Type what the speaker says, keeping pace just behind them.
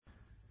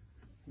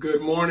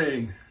Good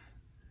morning.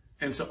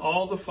 And to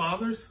all the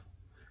fathers,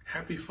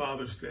 happy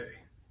Father's Day.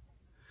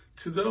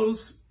 To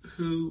those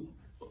who,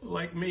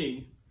 like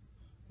me,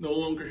 no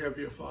longer have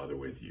your father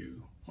with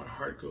you, my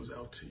heart goes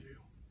out to you.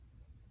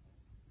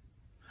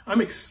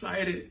 I'm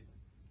excited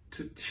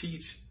to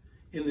teach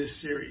in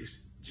this series,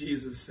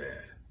 Jesus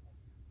Said.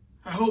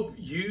 I hope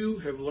you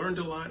have learned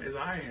a lot as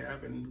I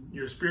have, and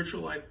your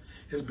spiritual life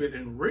has been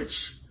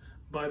enriched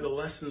by the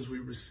lessons we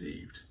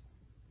received.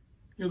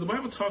 You know, the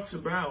Bible talks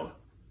about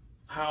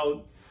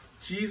how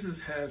Jesus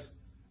has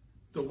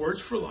the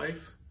words for life,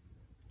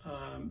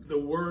 the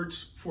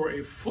words for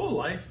a full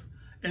life,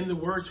 and the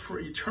words for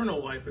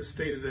eternal life, as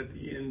stated at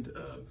the end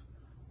of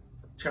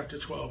chapter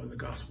 12 in the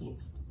Gospel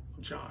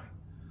of John.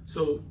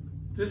 So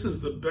this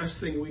is the best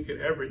thing we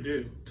could ever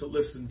do, to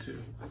listen to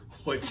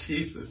what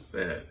Jesus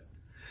said.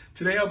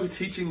 Today I'll be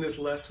teaching this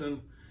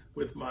lesson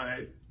with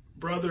my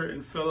brother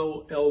and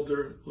fellow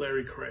elder,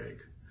 Larry Craig.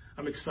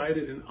 I'm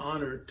excited and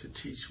honored to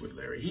teach with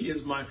Larry. He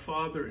is my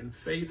father in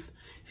faith.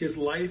 His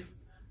life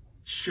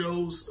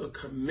shows a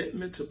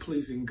commitment to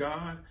pleasing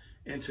God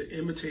and to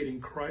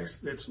imitating Christ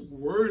that's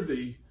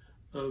worthy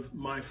of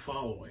my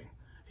following.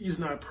 He's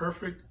not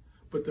perfect,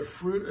 but the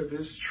fruit of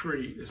his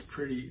tree is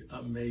pretty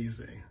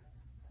amazing.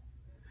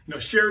 You know,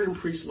 Sheridan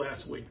preached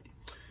last week,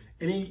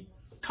 and he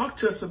talked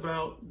to us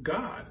about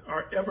God,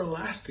 our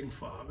everlasting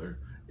Father,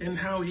 and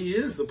how he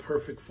is the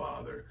perfect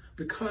Father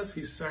because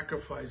he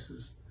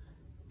sacrifices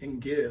and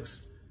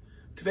gives.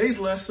 Today's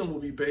lesson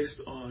will be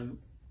based on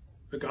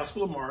the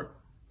Gospel of Mark,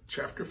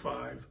 chapter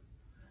 5,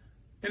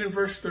 and in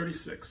verse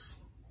 36,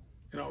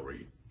 and I'll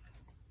read.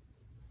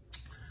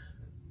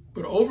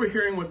 But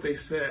overhearing what they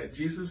said,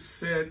 Jesus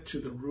said to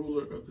the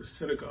ruler of the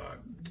synagogue,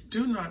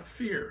 "Do not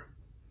fear,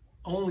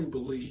 only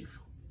believe."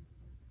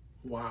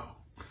 Wow.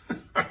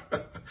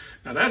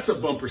 Now that's a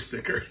bumper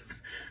sticker.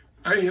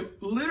 I mean,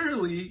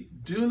 literally,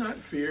 do not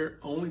fear,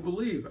 only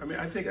believe. I mean,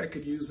 I think I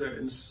could use that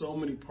in so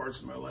many parts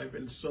of my life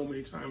and so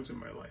many times in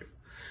my life.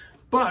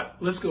 But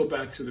let's go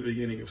back to the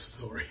beginning of the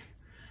story.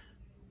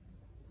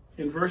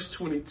 In verse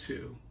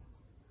 22,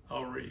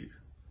 I'll read.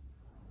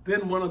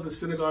 Then one of the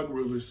synagogue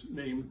rulers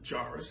named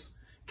Jairus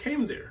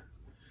came there.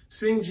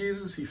 Seeing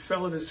Jesus, he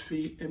fell at his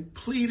feet and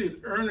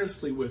pleaded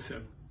earnestly with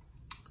him.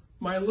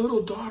 "My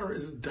little daughter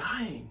is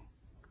dying.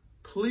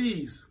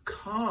 Please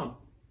come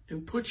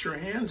and put your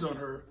hands on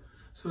her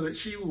so that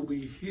she will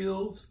be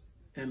healed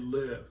and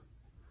live."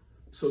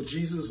 So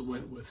Jesus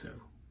went with him.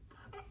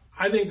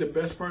 I think the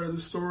best part of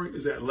the story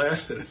is that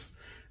last sentence.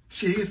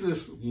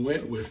 Jesus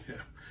went with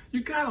him.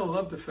 You gotta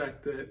love the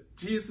fact that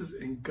Jesus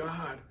and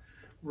God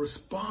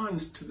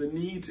responds to the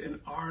needs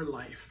in our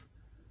life.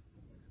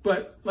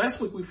 But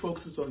last week we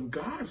focused on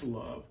God's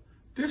love.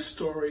 This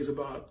story is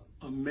about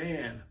a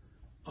man,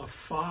 a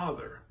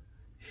father,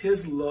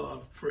 his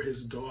love for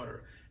his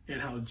daughter, and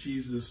how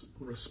Jesus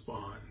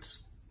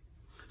responds.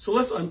 So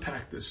let's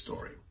unpack this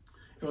story.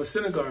 You know, a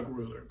synagogue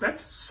ruler,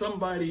 that's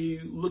somebody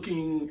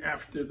looking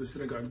after the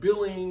synagogue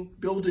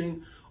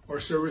building or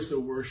service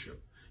of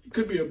worship. He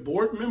could be a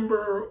board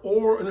member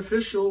or an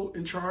official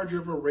in charge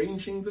of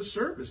arranging the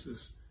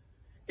services.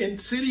 In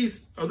cities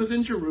other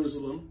than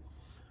Jerusalem,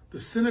 the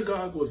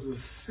synagogue was the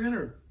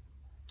center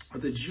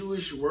of the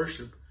Jewish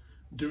worship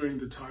during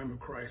the time of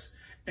Christ.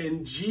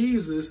 And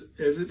Jesus,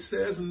 as it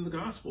says in the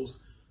Gospels,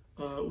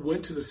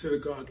 went to the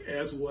synagogue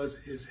as was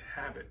his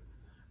habit.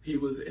 He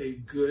was a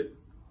good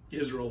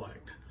Israelite.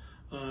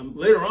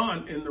 Later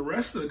on in the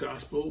rest of the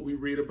Gospel, we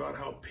read about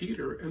how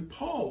Peter and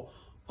Paul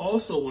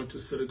also went to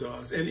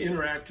synagogues and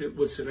interacted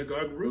with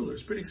synagogue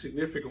rulers. Pretty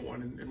significant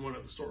one in one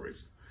of the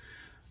stories.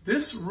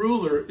 This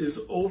ruler is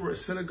over a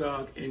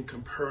synagogue in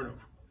Capernaum,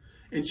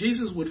 and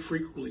Jesus would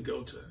frequently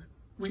go to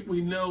it.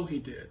 We know he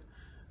did.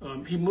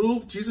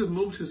 Jesus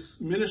moved his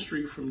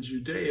ministry from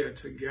Judea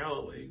to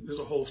Galilee. There's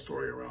a whole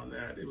story around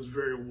that. It was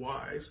very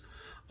wise.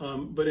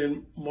 But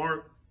in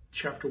Mark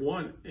chapter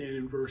 1 and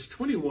in verse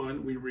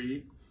 21, we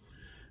read,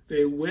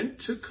 "They went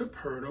to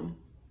Capernaum,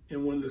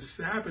 and when the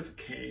Sabbath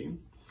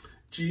came,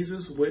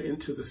 Jesus went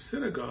into the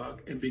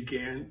synagogue and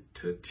began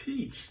to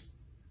teach."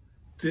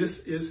 This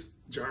is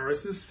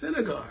Jairus'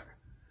 synagogue.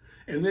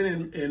 And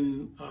then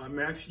in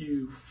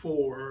Matthew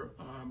 4,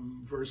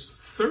 verse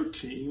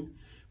 13,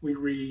 we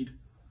read,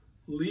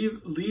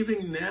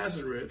 "Leaving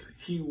Nazareth,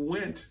 he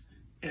went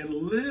and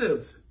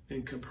lived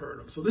in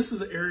Capernaum." So this is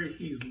the area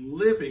he's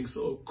living.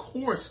 So of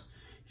course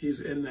he's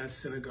in that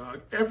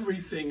synagogue.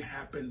 Everything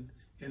happened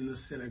in the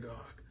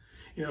synagogue.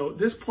 You know,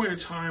 this point in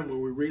time where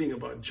we're reading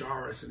about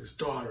Jairus and his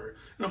daughter,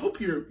 and I hope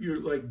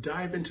you're like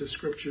dive into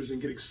scriptures and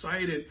get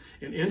excited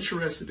and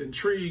interested,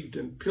 intrigued,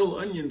 and peel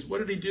onions. What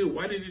did he do?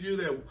 Why did he do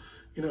that?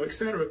 You know,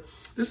 etc.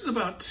 This is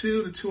about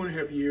 2 to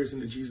 2.5 years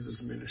into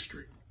Jesus'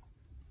 ministry.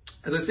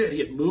 As I said, he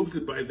had moved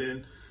it by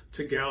then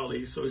to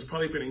Galilee, so he's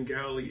probably been in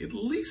Galilee at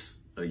least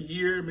a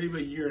year, maybe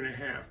a year and a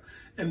half.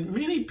 And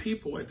many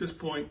people at this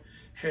point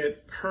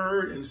had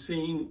heard and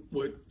seen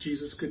what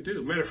Jesus could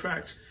do. Matter of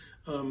fact,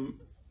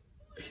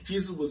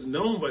 Jesus was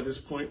known by this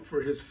point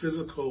for his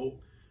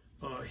physical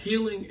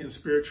healing and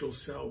spiritual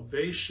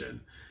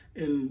salvation.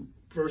 And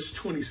verse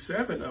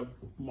 27 of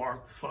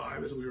Mark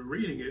 5, as we were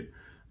reading it,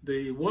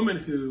 the woman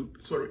who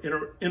sort of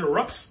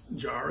interrupts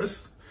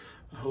Jairus,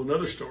 a whole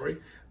nother story,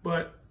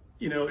 but,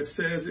 it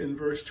says in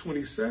verse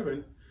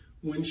 27,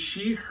 when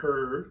she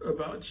heard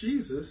about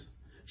Jesus,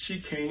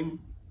 she came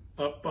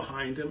up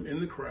behind him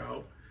in the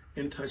crowd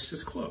and touched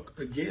his cloak.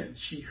 Again,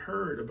 she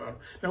heard about him.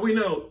 Now we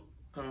know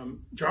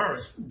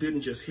Jairus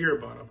didn't just hear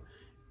about him.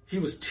 He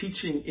was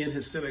teaching in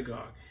his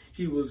synagogue.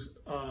 He was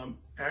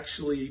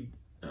actually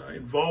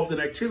involved in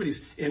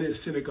activities in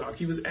his synagogue.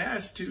 He was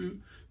asked to,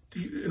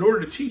 in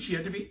order to teach, he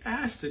had to be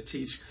asked to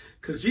teach,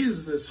 because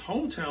Jesus'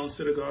 hometown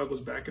synagogue was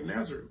back in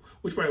Nazareth,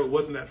 which, by the way,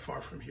 wasn't that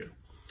far from here.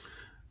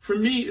 For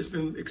me, it's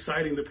been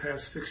exciting the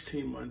past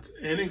 16 months,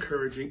 and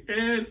encouraging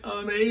and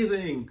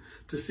amazing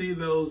to see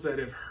those that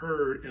have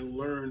heard and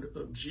learned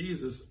of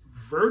Jesus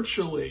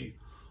virtually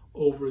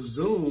over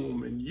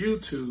Zoom and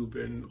YouTube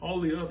and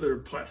all the other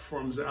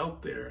platforms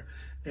out there.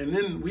 And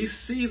then we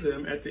see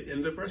them at the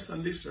end of our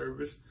Sunday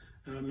service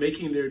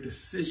making their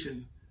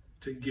decision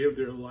to give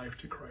their life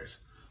to Christ,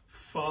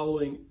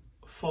 falling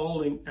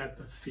at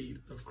the feet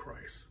of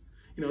Christ.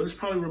 This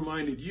probably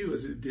reminded you,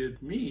 as it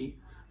did me,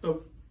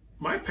 of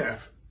my path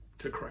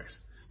to Christ,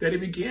 that it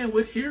began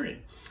with hearing.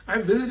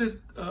 I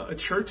visited a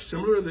church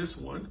similar to this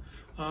one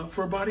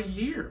for about a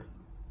year,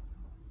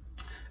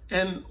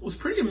 and was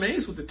pretty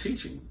amazed with the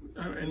teaching,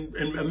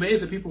 and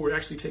amazed that people were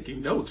actually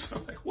taking notes.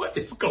 I'm like, what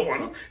is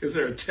going on? Is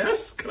there a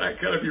test? Can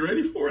I be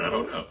ready for it? I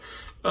don't know.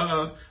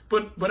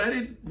 But I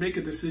didn't make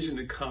a decision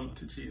to come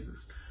to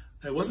Jesus.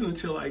 It wasn't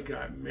until I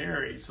got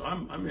married. So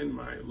I'm in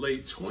my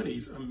late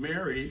 20s. I'm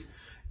married,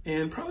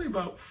 and probably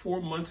about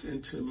 4 months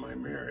into my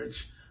marriage,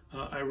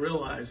 I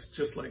realized,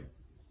 just like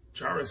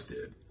Jairus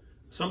did,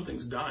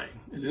 something's dying.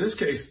 And in this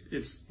case,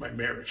 it's my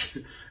marriage.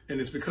 And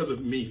it's because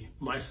of me,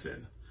 my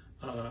sin.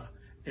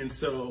 And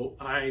so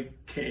I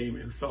came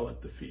and fell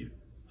at the feet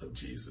of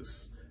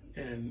Jesus.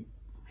 And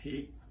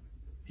he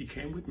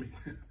came with me.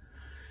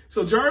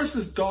 So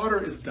Jairus'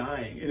 daughter is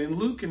dying. And in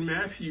Luke and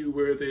Matthew,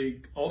 where they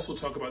also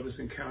talk about this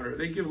encounter,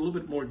 they give a little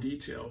bit more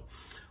detail.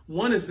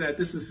 One is that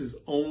this is his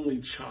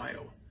only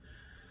child.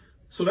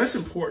 So that's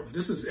important.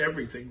 This is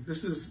everything.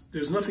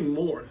 There's nothing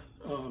more.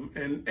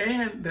 And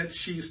that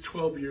she's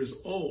 12 years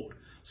old.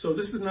 So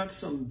this is not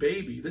some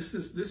baby. This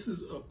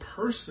is a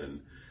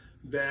person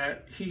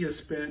that he has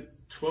spent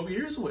 12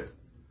 years with,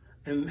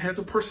 and has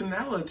a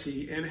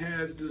personality and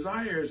has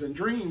desires and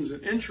dreams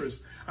and interests.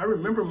 I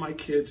remember my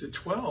kids at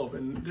 12,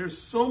 and there's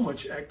so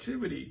much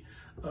activity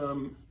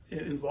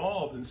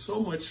involved, and so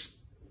much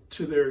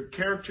to their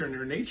character and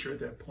their nature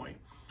at that point.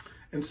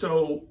 And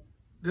so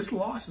this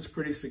loss is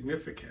pretty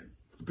significant.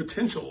 The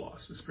potential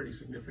loss is pretty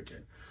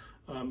significant.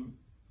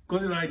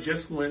 Glenda and I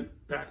just went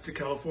back to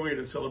California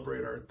to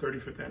celebrate our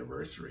 35th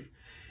anniversary.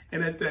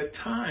 And at that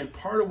time,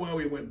 part of why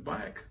we went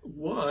back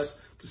was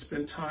to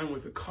spend time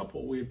with a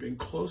couple we had been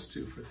close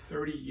to for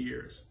 30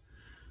 years,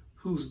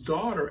 whose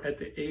daughter at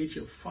the age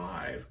of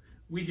 5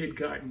 we had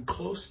gotten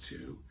close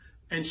to,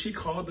 and she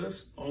called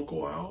us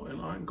Uncle Al and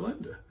Aunt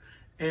Glenda.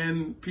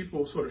 And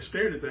people sort of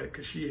stared at that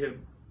because she had,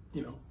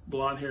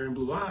 blonde hair and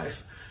blue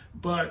eyes.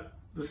 But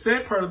the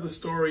sad part of the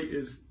story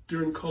is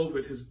during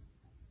COVID, his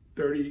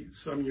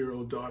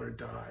 30-some-year-old daughter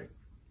died.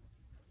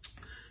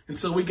 And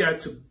so we got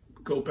to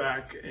go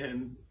back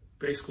and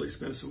basically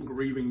spend some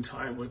grieving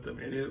time with them,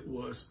 and it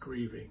was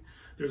grieving.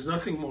 There's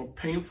nothing more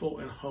painful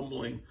and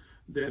humbling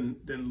than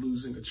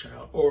losing a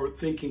child, or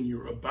thinking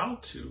you're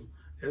about to,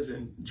 as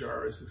in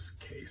Jairus'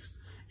 case.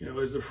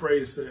 As the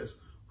phrase says,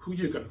 who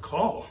you going to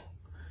call?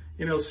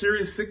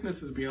 Serious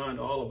sickness is beyond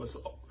all of us.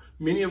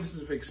 Many of us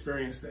have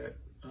experienced that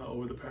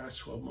over the past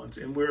 12 months,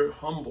 and we're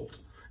humbled,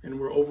 and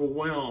we're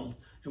overwhelmed,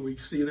 and we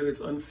see that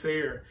it's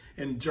unfair.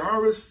 And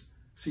Jairus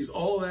sees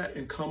all that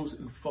and comes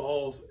and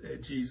falls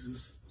at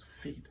Jesus'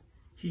 feet.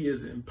 He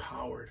is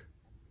empowered.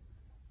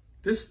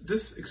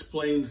 This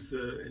explains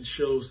and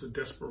shows the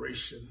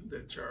desperation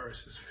that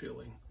Jairus is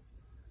feeling,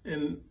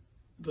 and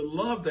the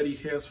love that he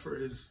has for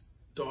his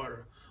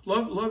daughter.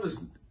 Love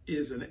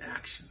is an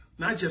action,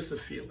 not just a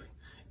feeling.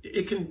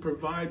 It can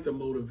provide the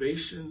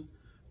motivation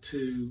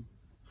to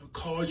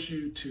cause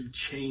you to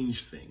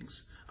change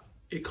things.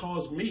 It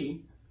caused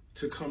me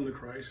to come to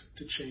Christ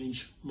to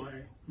change my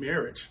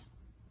marriage.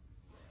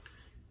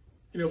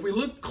 If we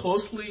look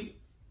closely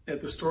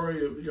at the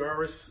story of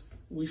Jairus,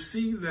 we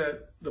see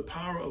that the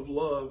power of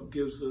love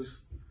gives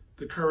us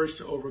the courage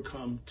to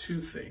overcome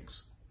two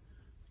things: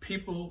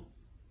 people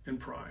and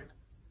pride.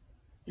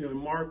 In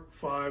Mark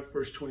 5,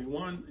 verse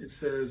 21, it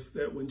says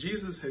that when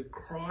Jesus had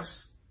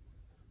crossed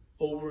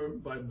over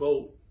by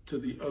boat to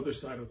the other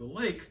side of the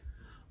lake,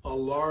 a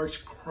large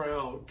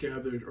crowd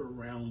gathered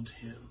around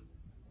him.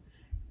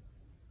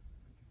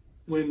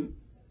 When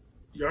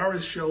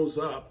Jairus shows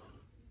up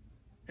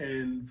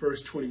in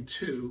verse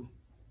 22,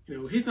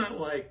 he's not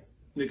like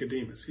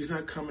Nicodemus. He's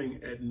not coming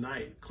at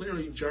night.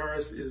 Clearly,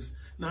 Jairus is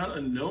not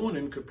unknown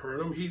in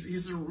Capernaum.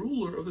 He's the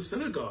ruler of the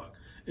synagogue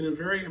in a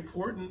very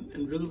important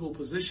and visible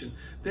position.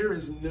 There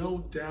is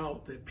no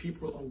doubt that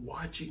people are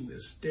watching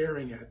this,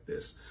 staring at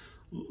this,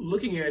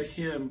 looking at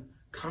him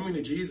coming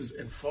to Jesus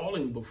and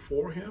falling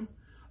before him,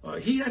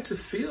 he had to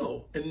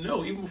feel and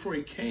know, even before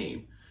he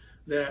came,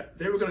 that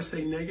they were going to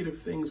say negative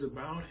things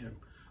about him.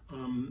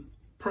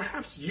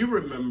 Perhaps you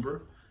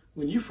remember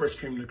when you first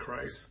came to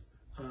Christ,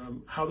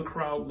 how the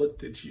crowd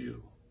looked at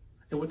you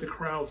and what the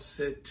crowd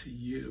said to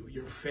you,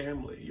 your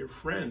family, your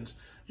friends,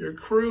 your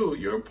crew,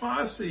 your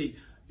posse,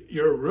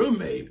 your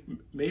roommate,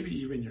 maybe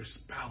even your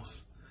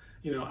spouse.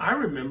 I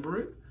remember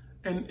it,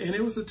 and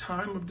it was a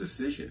time of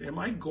decision. Am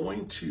I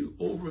going to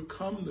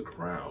overcome the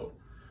crowd?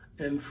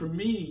 And for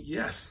me,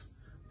 yes,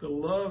 the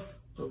love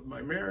of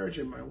my marriage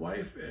and my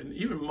wife and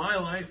even my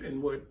life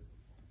and what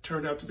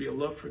turned out to be a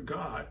love for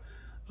God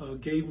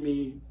gave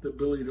me the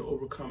ability to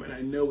overcome. And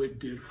I know it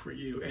did for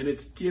you. And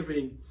it's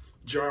giving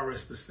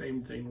Jairus the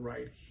same thing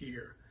right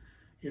here.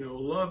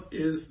 Love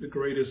is the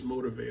greatest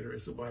motivator,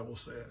 as the Bible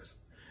says.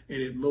 And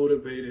it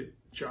motivated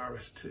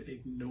Jairus to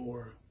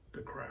ignore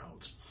the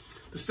crowds.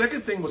 The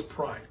second thing was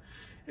pride.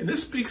 And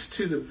this speaks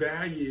to the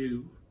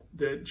value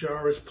that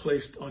Jairus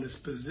placed on his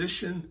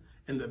position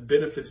and the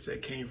benefits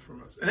that came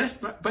from us. And that's,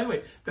 by the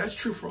way, that's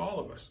true for all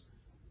of us.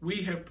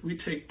 We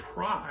take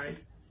pride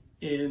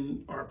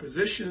in our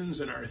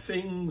positions and our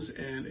things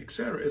and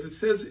etc. As it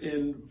says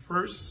in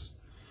 1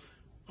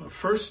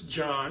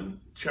 John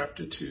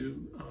chapter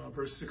 2,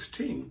 verse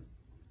 16,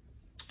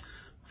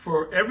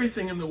 for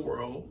everything in the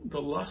world, the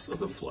lust of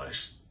the flesh,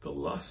 the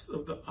lust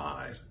of the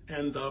eyes,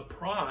 and the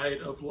pride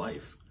of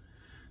life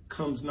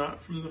comes not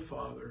from the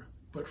Father,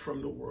 but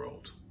from the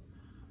world.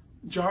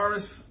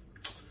 Jairus,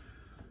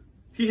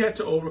 he had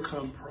to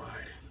overcome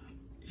pride.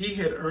 He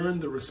had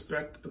earned the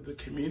respect of the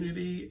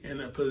community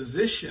and a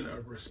position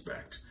of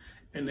respect,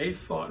 and they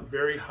thought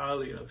very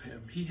highly of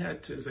him. He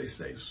had to, as they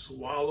say,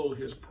 swallow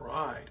his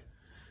pride,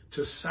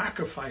 to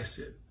sacrifice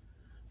it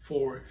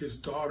for his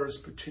daughter's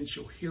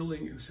potential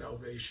healing and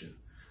salvation.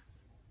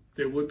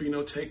 There would be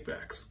no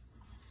takebacks.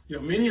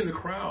 Many in the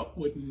crowd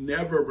would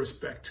never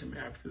respect him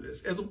after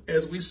this,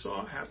 as we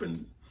saw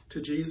happen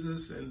to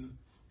Jesus and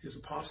his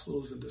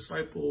apostles and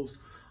disciples.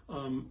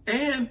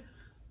 And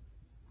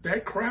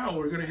that crowd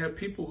were going to have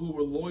people who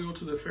were loyal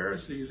to the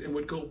Pharisees and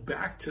would go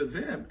back to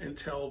them and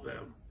tell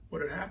them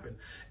what had happened.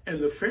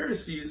 And the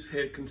Pharisees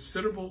had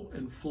considerable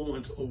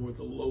influence over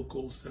the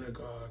local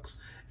synagogues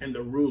and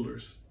the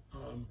rulers.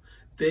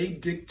 They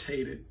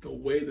dictated the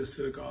way the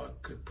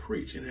synagogue could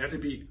preach, and it had to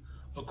be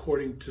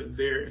according to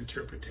their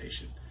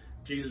interpretation.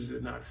 Jesus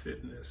did not fit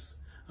in this.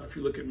 If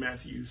you look at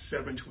Matthew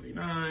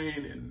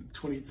 7:29 and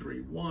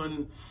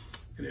 23:1,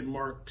 and in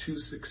Mark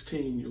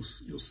 2:16,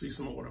 you'll see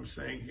some of what I'm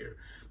saying here.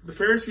 The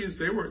Pharisees,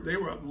 they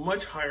were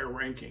much higher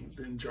ranking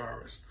than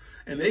Jairus,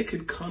 and they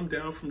could come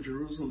down from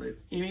Jerusalem at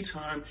any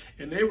time,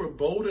 and they were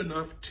bold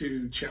enough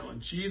to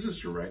challenge Jesus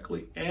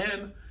directly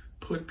and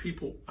put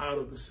people out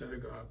of the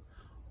synagogue.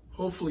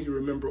 Hopefully you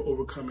remember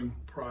overcoming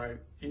pride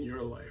in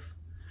your life.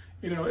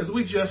 As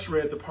we just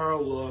read, the power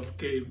of love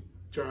gave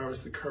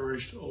Jairus the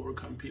courage to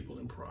overcome people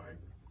in pride.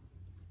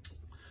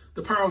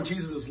 The power of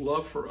Jesus'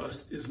 love for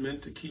us is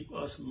meant to keep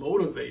us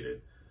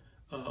motivated,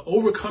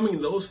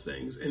 overcoming those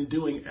things and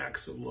doing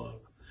acts of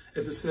love.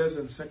 As it says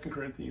in 2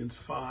 Corinthians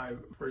 5,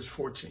 verse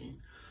 14,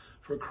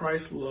 for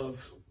Christ's love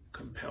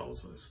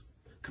compels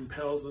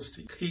us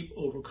to keep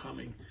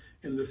overcoming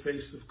in the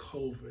face of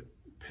COVID,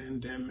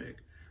 pandemic,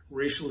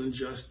 racial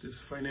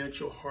injustice,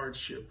 financial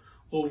hardship,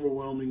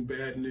 overwhelming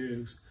bad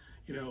news.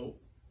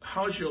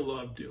 How's your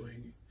love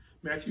doing?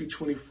 Matthew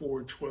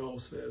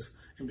 24:12 says,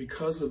 and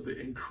because of the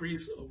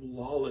increase of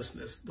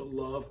lawlessness, the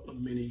love of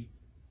many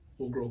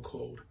will grow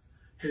cold.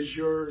 Has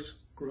yours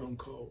grown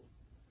cold?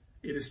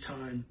 It is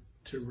time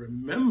to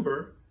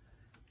remember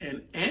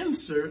and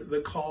answer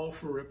the call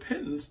for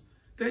repentance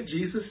that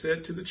Jesus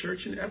said to the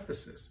church in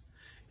Ephesus.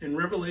 In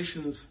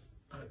Revelations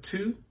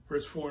 2,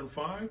 verse 4 and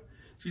 5,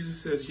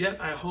 Jesus says, yet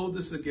I hold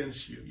this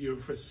against you. You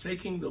are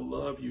forsaking the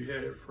love you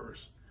had at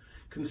first.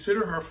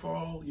 Consider how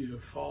far you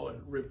have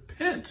fallen.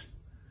 Repent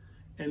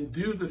and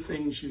do the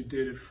things you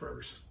did at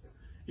first.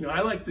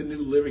 I like the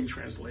New Living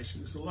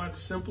Translation. It's a lot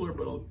simpler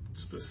but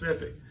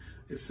specific.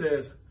 It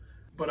says,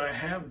 but I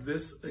have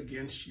this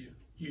against you.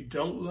 You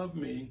don't love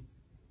me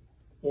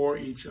or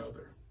each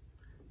other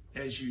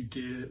as you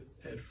did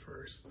at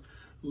first.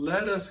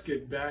 Let us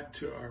get back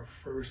to our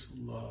first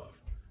love,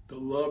 the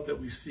love that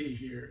we see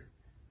here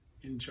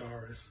in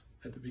Jairus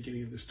at the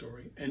beginning of the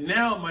story. And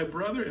now my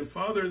brother and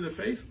father in the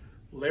faith,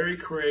 Larry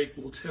Craig,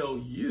 will tell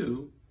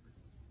you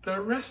the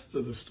rest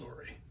of the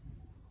story.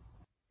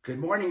 Good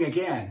morning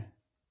again.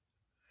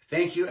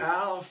 Thank you,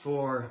 Al,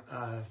 for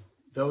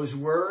those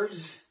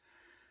words.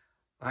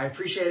 I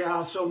appreciate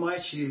Al so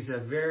much. He's a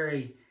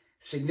very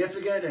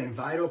significant and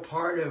vital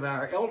part of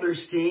our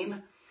elders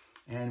team,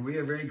 and we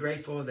are very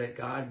grateful that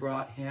God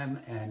brought him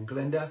and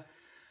Glenda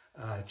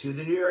to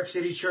the New York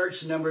City Church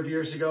a number of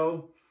years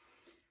ago.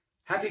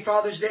 Happy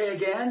Father's Day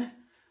again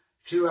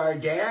to our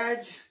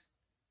dads,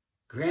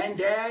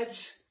 granddads,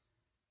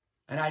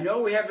 and I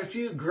know we have a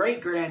few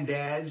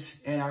great-granddads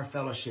in our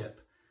fellowship.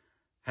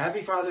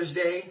 Happy Father's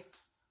Day.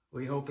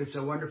 We hope it's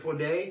a wonderful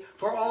day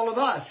for all of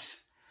us.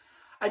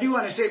 I do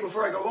want to say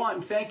before I go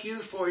on, thank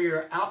you for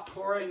your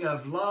outpouring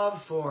of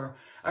love for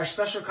our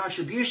special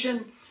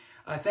contribution.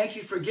 Thank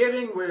you for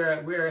giving.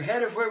 We're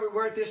ahead of where we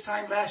were at this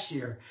time last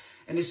year.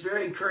 And it's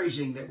very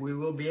encouraging that we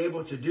will be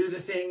able to do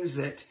the things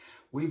that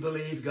we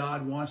believe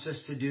God wants us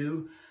to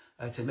do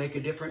to make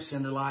a difference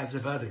in the lives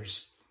of others.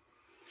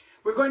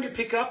 We're going to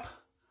pick up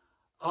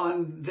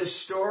on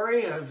this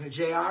story of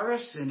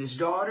Jairus and his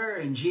daughter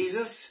and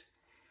Jesus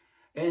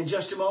in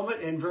just a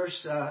moment in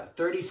verse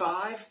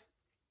 35.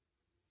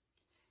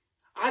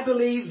 I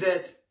believe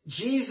that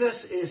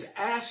Jesus is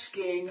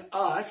asking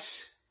us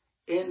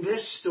in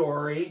this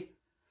story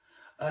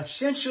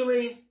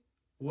essentially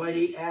what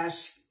he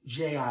asked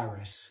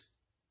Jairus.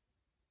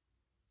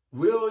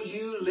 Will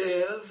you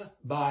live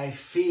by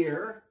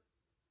fear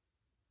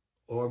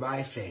or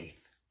by faith?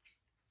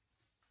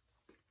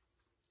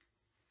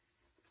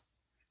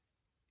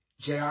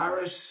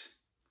 Jairus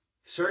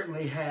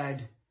certainly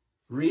had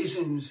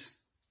reasons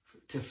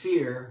to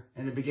fear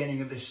in the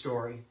beginning of this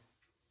story.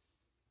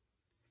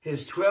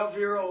 His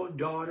 12-year-old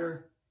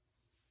daughter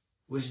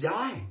was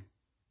dying.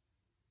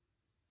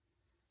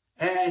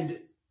 And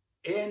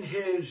in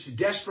his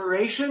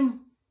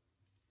desperation,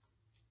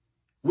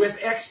 with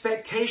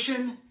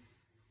expectation,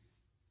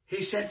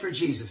 he sent for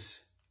Jesus,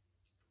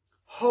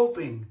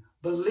 hoping,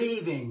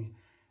 believing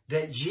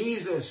that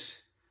Jesus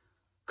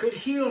could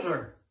heal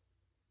her.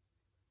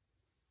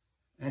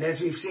 And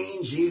as we've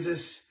seen,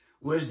 Jesus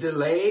was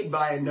delayed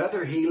by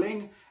another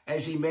healing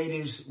as he made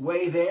his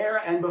way there.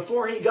 And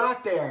before he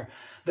got there,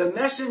 the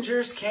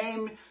messengers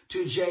came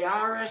to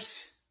Jairus.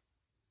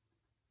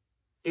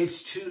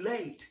 It's too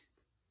late.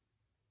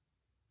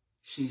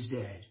 She's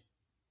dead.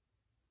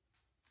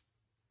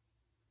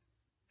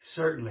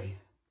 Certainly,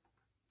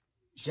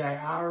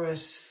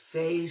 Jairus'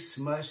 face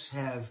must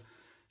have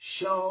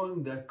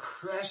shown the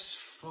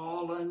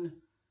crestfallen,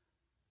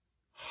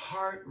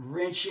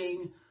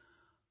 heart-wrenching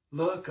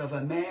look of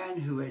a man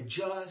who had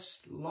just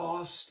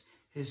lost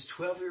his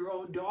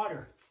 12-year-old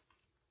daughter.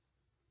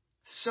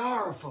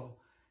 Sorrowful,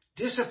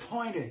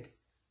 disappointed.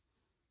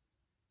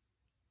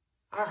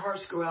 Our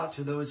hearts go out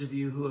to those of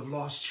you who have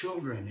lost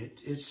children.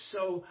 It's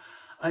so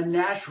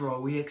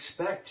unnatural. We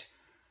expect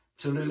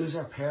to lose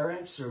our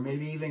parents or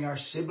maybe even our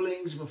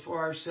siblings before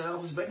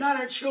ourselves, but not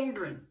our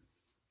children.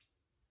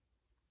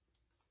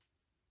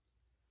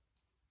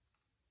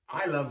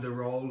 I love the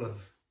role of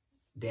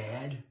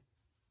dad.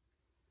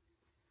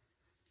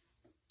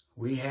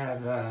 We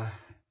have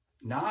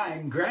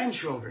 9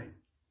 grandchildren.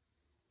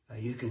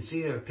 You can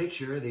see their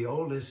picture. The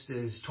oldest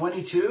is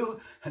 22,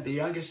 and the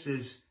youngest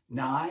is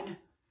 9.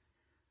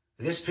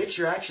 This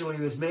picture actually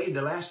was made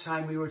the last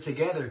time we were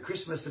together,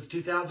 Christmas of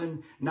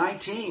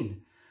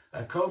 2019.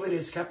 COVID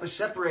has kept us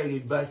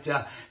separated, but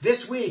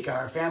this week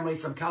our family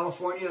from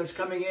California is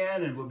coming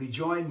in, and we'll be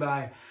joined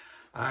by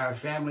our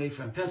family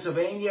from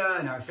Pennsylvania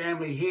and our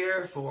family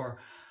here for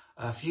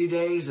a few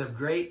days of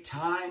great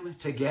time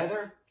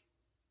together.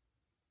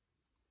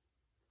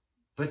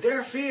 But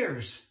their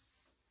fears.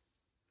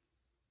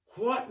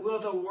 What will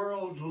the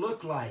world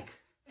look like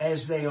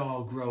as they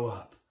all grow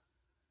up?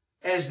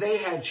 As they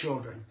had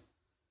children?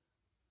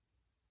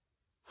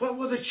 What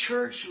will the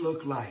church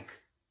look like?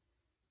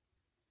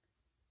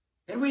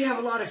 And we have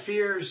a lot of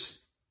fears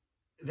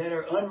that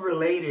are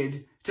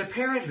unrelated to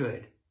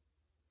parenthood.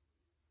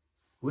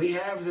 We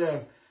have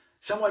the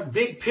somewhat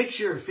big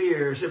picture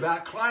fears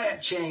about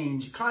climate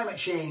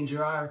change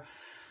or our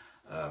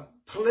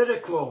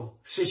political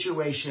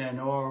situation,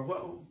 or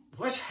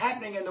what's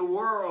happening in the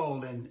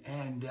world,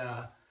 and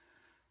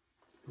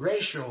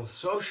racial,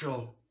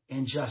 social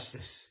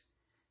injustice.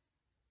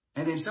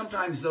 And then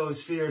sometimes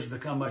those fears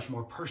become much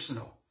more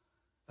personal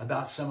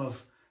about some of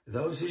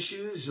those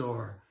issues,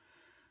 or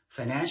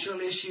financial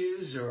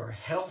issues, or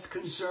health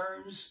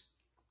concerns.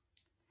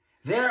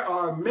 There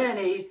are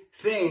many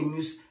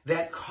things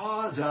that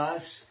cause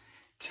us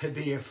to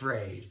be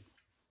afraid.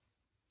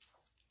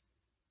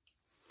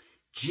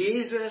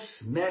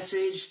 Jesus'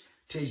 message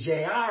to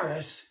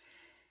Jairus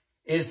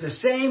is the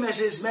same as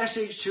his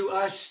message to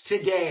us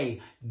today.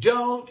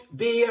 Don't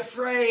be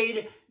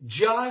afraid,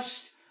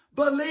 just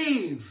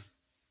believe.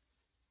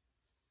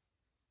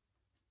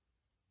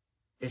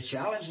 It's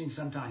challenging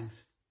sometimes.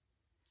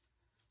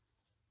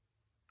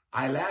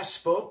 I last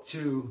spoke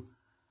to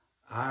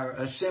our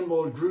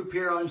assembled group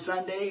here on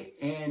Sunday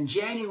in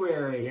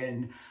January,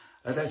 and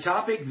the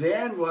topic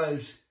then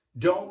was,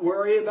 don't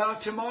worry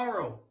about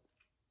tomorrow.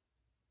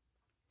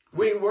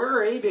 We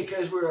worry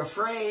because we're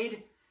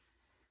afraid.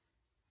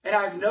 And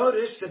I've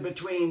noticed that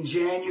between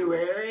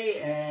January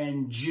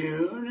and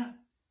June,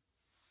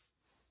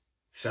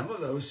 some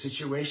of those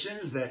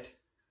situations that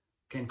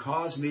can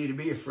cause me to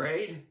be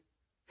afraid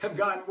have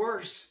gotten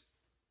worse.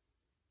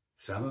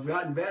 Some have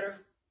gotten better.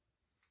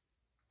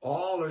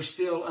 All are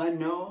still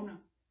unknown.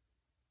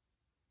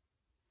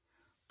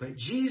 But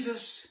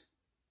Jesus,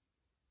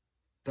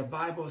 the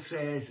Bible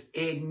says,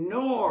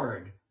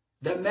 ignored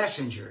the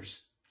messengers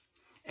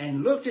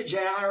and looked at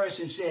Jairus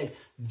and said,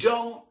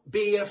 don't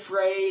be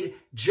afraid,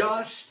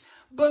 just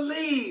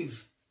believe.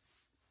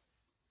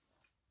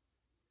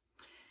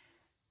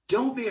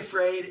 Don't be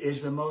afraid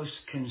is the most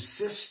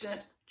consistent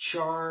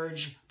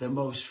charge, the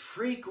most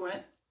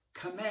frequent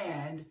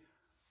command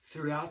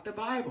throughout the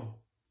Bible.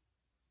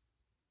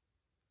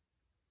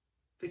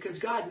 Because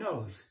God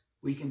knows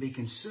we can be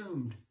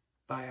consumed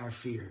by our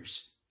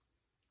fears.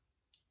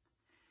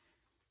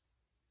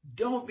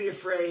 Don't be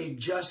afraid,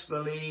 just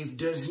believe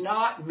does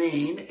not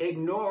mean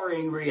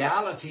ignoring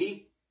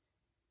reality.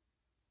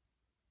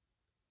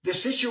 The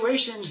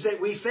situations that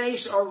we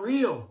face are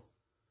real.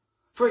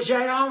 For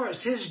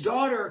Jairus, his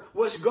daughter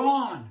was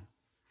gone.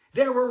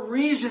 There were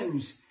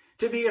reasons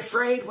to be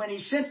afraid when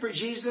he sent for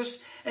Jesus,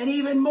 and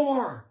even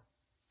more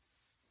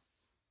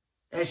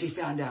as he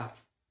found out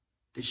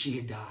that she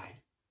had died.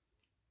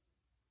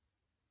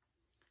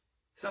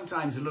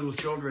 Sometimes little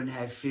children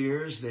have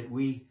fears that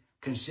we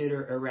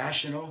consider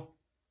irrational,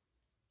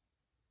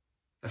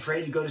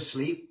 afraid to go to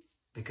sleep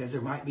because there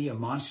might be a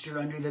monster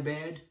under the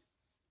bed.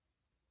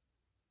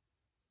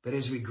 But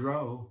as we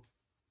grow,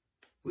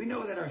 we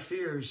know that our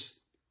fears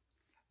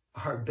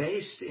are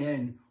based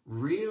in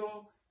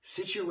real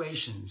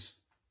situations.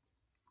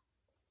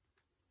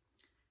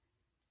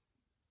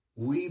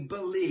 We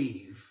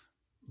believe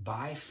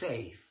by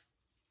faith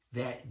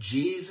that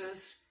Jesus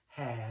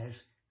has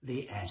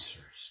the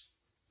answers.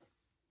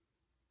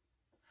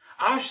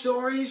 Our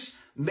stories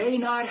may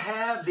not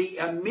have the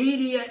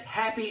immediate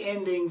happy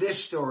ending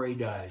this story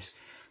does.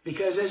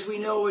 Because as we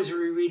know, as we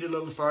read a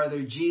little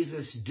farther,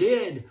 Jesus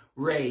did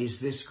raise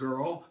this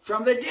girl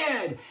from the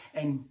dead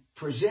and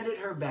presented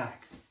her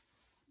back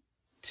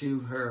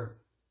to her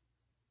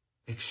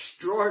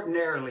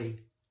extraordinarily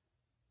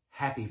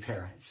happy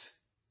parents.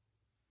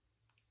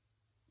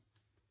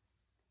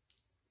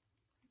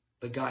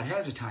 But God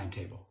has a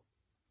timetable.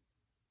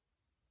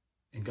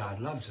 And God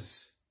loves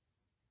us.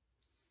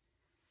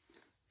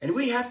 And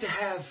we have to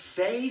have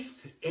faith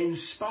in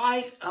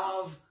spite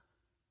of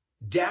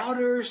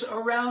doubters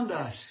around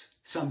us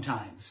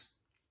sometimes.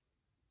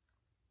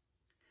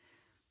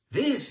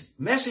 These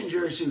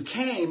messengers who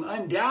came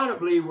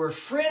undoubtedly were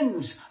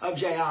friends of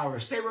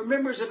Jairus. They were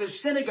members of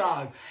his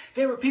synagogue.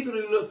 They were people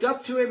who looked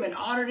up to him and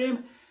honored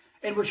him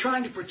and were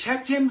trying to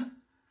protect him.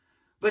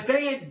 But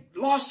they had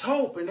lost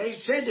hope and they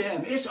said to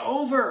him, "It's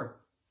over."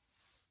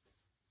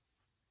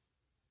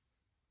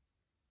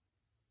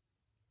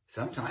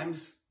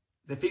 Sometimes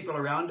the people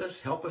around us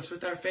help us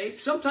with our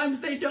faith. Sometimes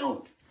they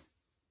don't.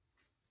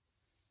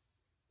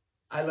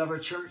 I love our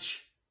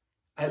church.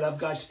 I love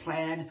God's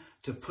plan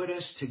to put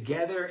us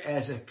together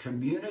as a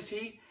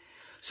community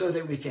so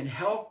that we can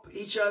help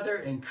each other,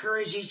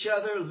 encourage each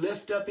other,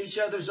 lift up each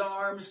other's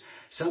arms,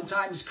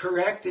 sometimes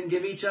correct and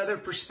give each other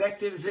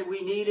perspectives that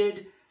we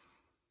needed.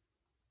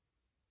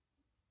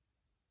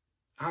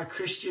 Our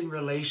Christian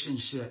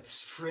relationships,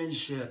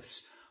 friendships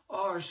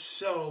are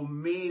so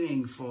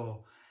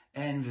meaningful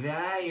and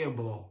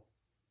valuable.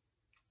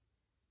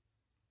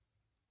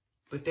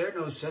 But they're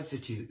no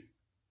substitute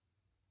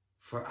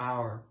for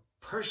our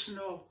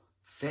personal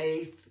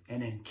faith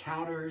and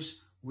encounters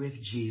with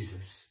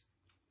Jesus.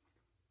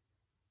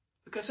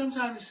 Because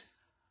sometimes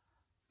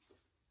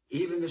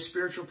even the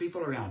spiritual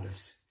people around us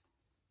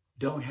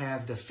don't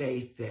have the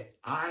faith that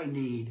I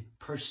need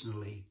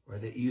personally or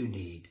that you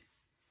need.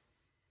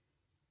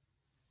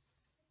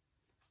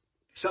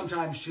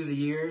 Sometimes through the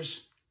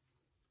years,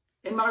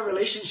 in my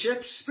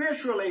relationships,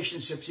 spiritual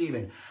relationships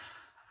even,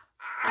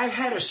 I've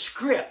had a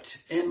script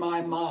in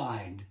my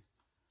mind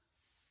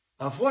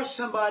of what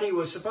somebody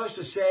was supposed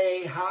to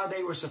say, how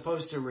they were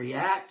supposed to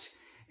react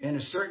in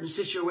a certain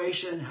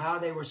situation, how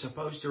they were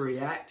supposed to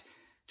react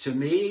to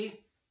me.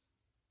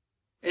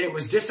 And it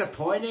was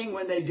disappointing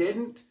when they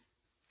didn't.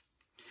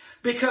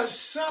 Because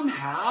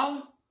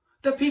somehow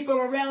the people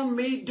around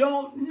me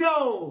don't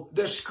know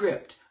the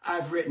script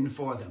I've written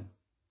for them.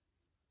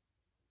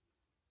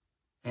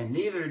 And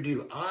neither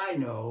do I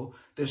know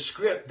the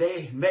script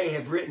they may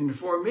have written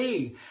for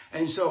me.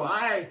 And so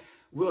I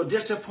will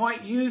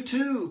disappoint you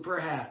too,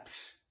 perhaps.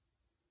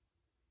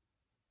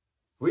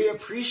 We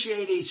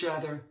appreciate each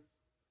other.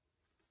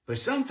 But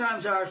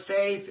sometimes our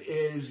faith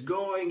is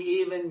going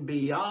even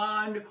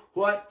beyond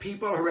what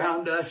people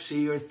around us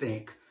see or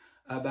think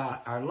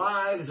about our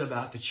lives,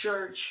 about the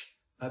church,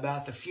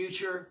 about the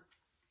future.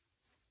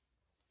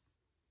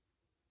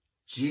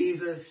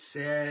 Jesus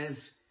says,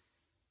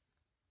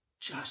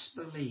 just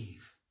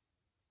believe.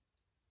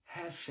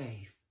 Have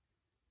faith.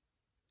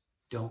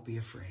 Don't be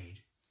afraid.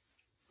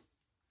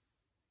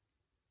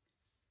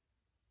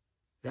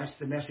 That's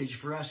the message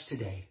for us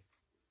today.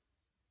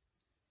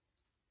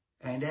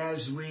 And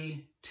as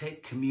we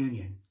take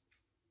communion,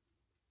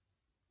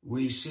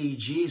 we see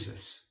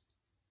Jesus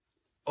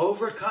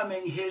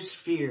overcoming his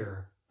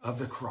fear of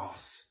the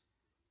cross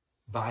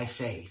by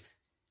faith.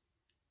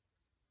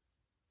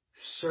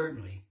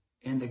 Certainly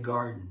in the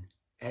garden,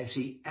 as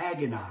he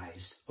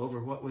agonized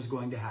over what was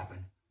going to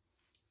happen,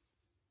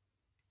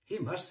 he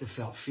must have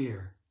felt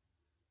fear,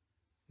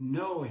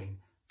 knowing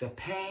the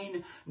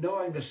pain,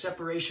 knowing the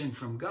separation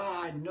from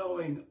God,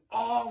 knowing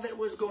all that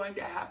was going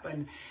to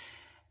happen.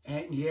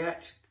 And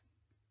yet,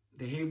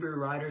 the Hebrew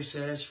writer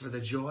says, for the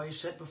joy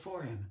set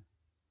before him,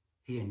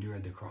 he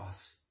endured the cross.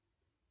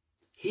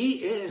 He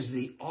is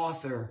the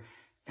author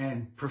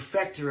and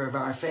perfecter of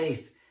our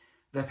faith,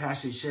 the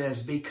passage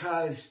says,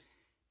 because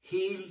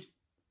he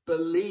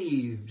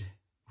believed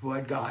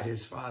what God,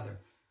 his Father,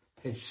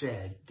 had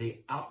said the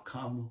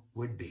outcome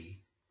would be.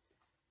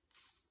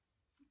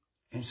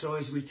 And so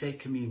as we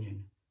take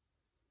communion,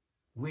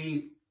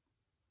 we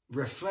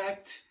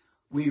reflect,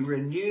 we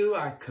renew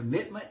our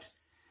commitment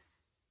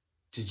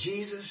to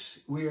Jesus.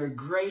 We are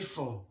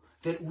grateful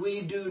that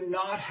we do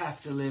not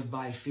have to live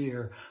by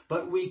fear,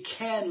 but we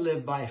can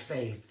live by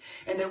faith,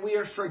 and that we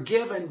are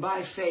forgiven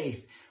by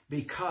faith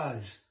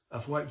because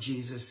of what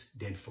Jesus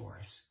did for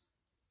us.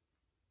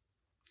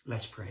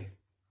 Let's pray.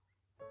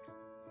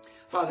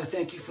 Father,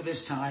 thank you for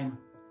this time.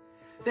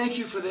 Thank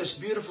you for this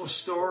beautiful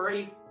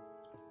story.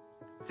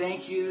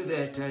 Thank you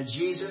that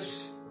Jesus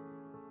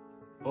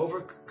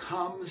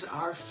overcomes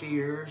our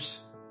fears.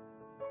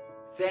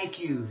 Thank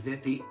you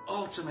that the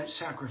ultimate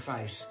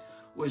sacrifice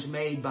was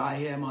made by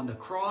him on the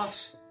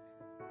cross.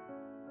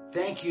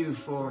 Thank you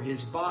for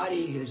his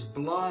body, his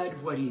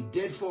blood, what he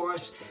did for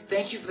us.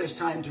 Thank you for this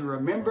time to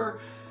remember.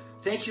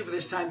 Thank you for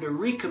this time to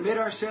recommit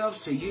ourselves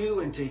to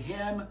you and to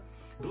him.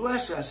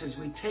 Bless us as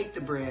we take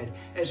the bread,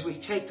 as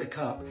we take the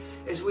cup,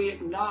 as we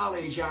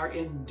acknowledge our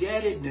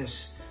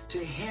indebtedness to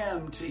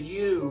him, to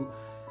you.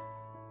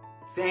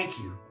 Thank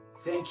you.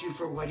 Thank you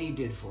for what he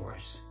did for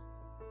us.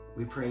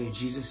 We pray in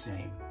Jesus'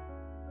 name.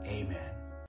 Amen.